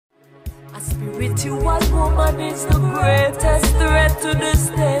Spiritual woman is the greatest threat to the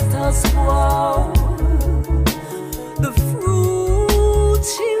status quo. The fruit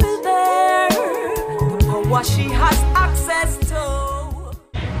she will bear, the power she has access to.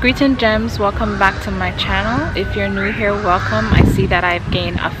 Greeting gems, welcome back to my channel. If you're new here, welcome. I see that I've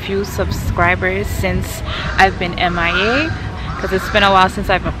gained a few subscribers since I've been MIA, because it's been a while since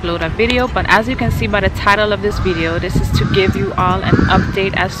I've uploaded a video. But as you can see by the title of this video, this is to give you all an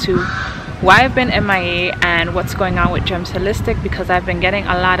update as to why I've been MIA and what's going on with Gems Holistic, because I've been getting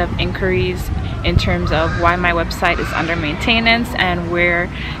a lot of inquiries in terms of why my website is under maintenance and where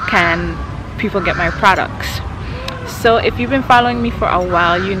can people get my products. So if you've been following me for a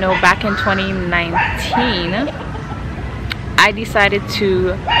while, you know back in 2019 I decided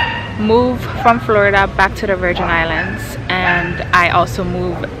to move from Florida back to the Virgin Islands, and I also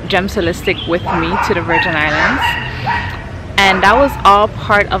moved Gems Holistic with me to the Virgin Islands, and that was all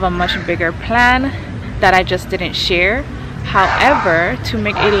part of a much bigger plan that I just didn't share. However, to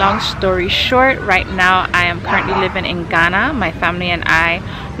make a long story short, right now I am currently living in Ghana. My family and I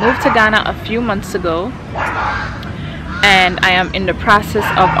moved to Ghana a few months ago, and I am in the process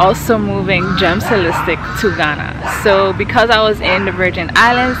of also moving Gems Holistic to Ghana. So because I was in the Virgin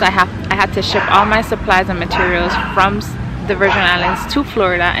Islands, I had to ship all my supplies and materials from the Virgin Islands to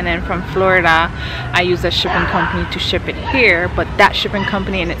Florida, and then from Florida I used a shipping company to ship it here, but that shipping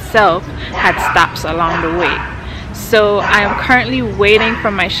company in itself had stops along the way. So I am currently waiting for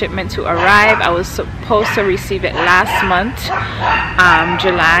my shipment to arrive. I was supposed to receive it last month,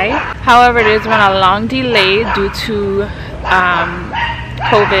 July. However, there's been a long delay due to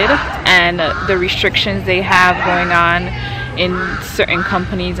COVID and the restrictions they have going on in certain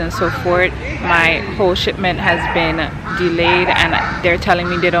companies and so forth. My whole shipment has been delayed, and they're telling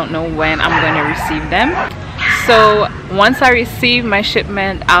me they don't know when I'm going to receive them. So once I receive my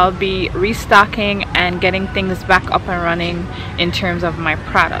shipment, I'll be restocking and getting things back up and running in terms of my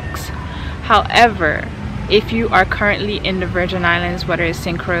products. However, if you are currently in the Virgin Islands, whether it's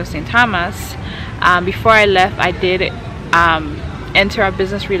St. Croix or St. Thomas, before I left I did enter a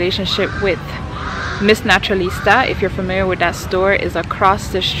business relationship with Miss Naturalista. If you're familiar with that store, is across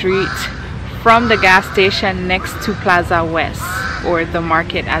the street from the gas station next to Plaza West, or the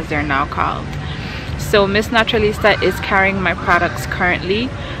market as they're now called. So Miss Naturalista is carrying my products currently.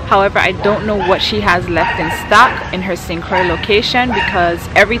 However, I don't know what she has left in stock in her St. Croix location, because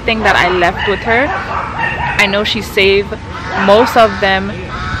everything that I left with her, I know she saved most of them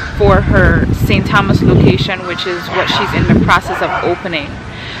for her St. Thomas location, which is what she's in the process of opening.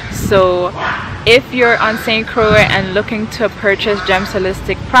 So if you're on St. Croix and looking to purchase Gems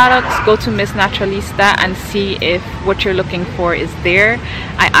Holistic products, go to Miss Naturalista and see if what you're looking for is there.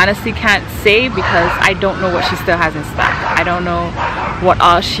 I honestly can't say, because I don't know what she still has in stock. I don't know what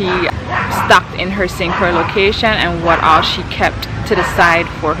all she stocked in her St. Croix location and what all she kept to the side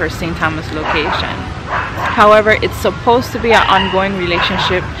for her St. Thomas location. However, it's supposed to be an ongoing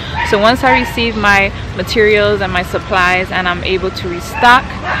relationship. So once I receive my materials and my supplies and I'm able to restock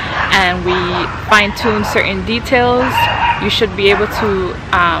and we fine-tune certain details, you should be able to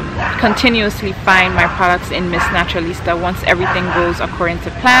continuously find my products in Miss Naturalista once everything goes according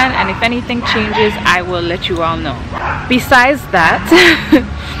to plan. And if anything changes, I will let you all know. Besides that,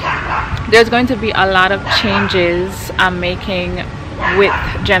 there's going to be a lot of changes I'm making with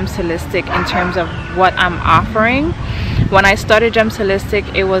Gems Holistic in terms of what I'm offering. When I started Gems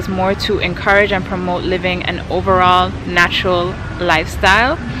Holistic, it was more to encourage and promote living an overall natural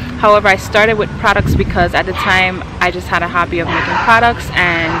lifestyle. However, I started with products because at the time I just had a hobby of making products,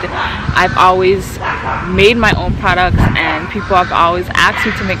 and I've always made my own products and people have always asked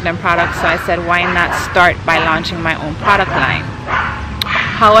me to make them products. So I said, why not start by launching my own product line?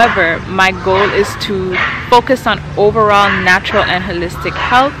 However, my goal is to focus on overall natural and holistic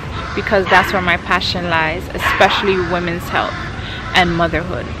health, because that's where my passion lies, especially women's health and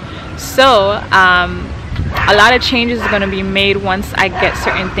motherhood. So a lot of changes are going to be made once I get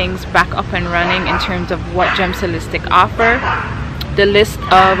certain things back up and running in terms of what Gems Holistic offer. The list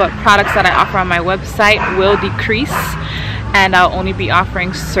of products that I offer on my website will decrease, and I'll only be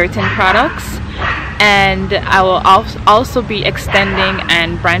offering certain products. And I will also be extending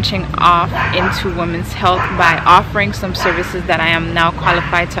and branching off into women's health by offering some services that I am now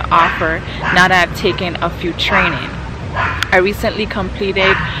qualified to offer now that I've taken a few training. I recently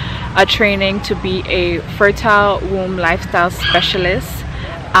completed a training to be a fertile womb lifestyle specialist.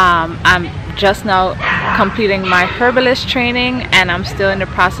 I'm just now completing my herbalist training, and I'm still in the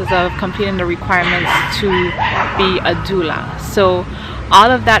process of completing the requirements to be a doula. So all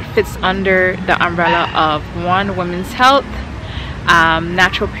of that fits under the umbrella of one, women's health,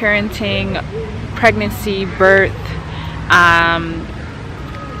 natural parenting, pregnancy, birth,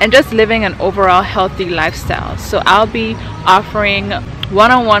 and just living an overall healthy lifestyle. So I'll be offering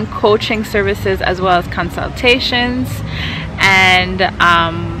one-on-one coaching services as well as consultations, and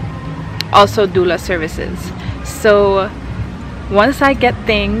also doula services. So once I get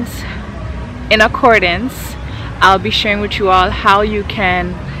things in accordance, I'll be sharing with you all how you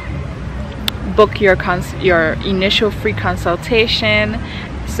can book your initial free consultation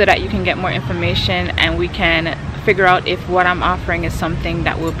so that you can get more information and we can figure out if what I'm offering is something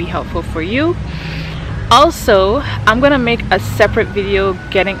that will be helpful for you. Also, I'm gonna make a separate video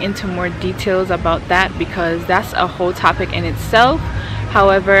getting into more details about that because that's a whole topic in itself.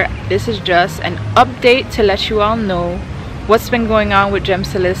 However, this is just an update to let you all know what's been going on with Gems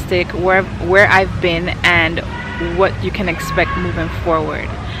Holistic, where I've been, and what you can expect moving forward.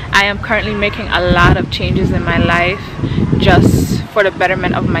 I am currently making a lot of changes in my life just for the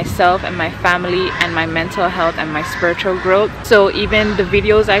betterment of myself and my family and my mental health and my spiritual growth. So even the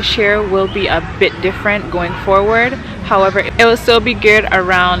videos I share will be a bit different going forward. However, it will still be geared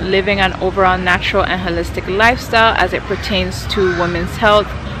around living an overall natural and holistic lifestyle as it pertains to women's health,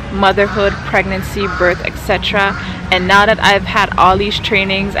 motherhood, pregnancy, birth, etc. And now that I've had all these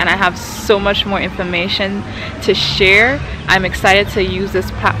trainings and I have so much more information to share, I'm excited to use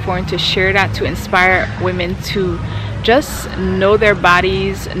this platform to share that, to inspire women to just know their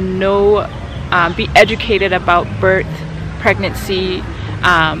bodies, be educated about birth, pregnancy,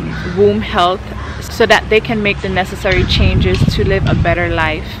 womb health, so that they can make the necessary changes to live a better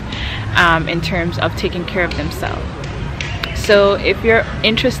life in terms of taking care of themselves. So if you're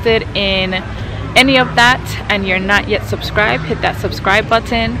interested in any of that and you're not yet subscribed, hit that subscribe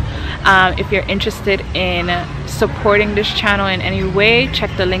button. If you're interested in supporting this channel in any way,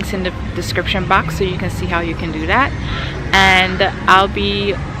 check the links in the description box so you can see how you can do that. And I'll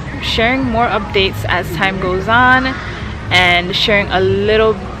be sharing more updates as time goes on and sharing a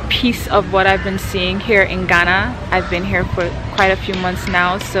little piece of what I've been seeing here in Ghana. I've been here for quite a few months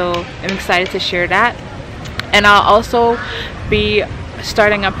now, so I'm excited to share that. And I'll also be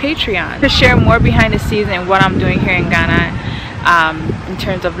starting a Patreon to share more behind the scenes and what I'm doing here in Ghana in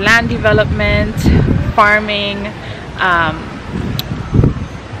terms of land development, farming,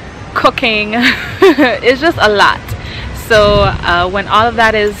 cooking. It's just a lot. So when all of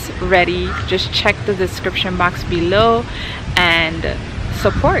that is ready, just check the description box below and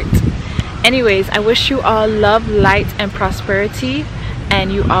support. Anyways, I wish you all love, light, and prosperity,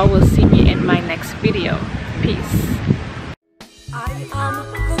 and you all will see me in my next video. Peace. I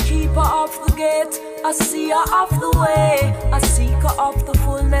am the keeper of the gate, a seer of the way, a seeker of the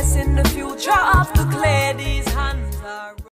fullness in the future of the clay. These hands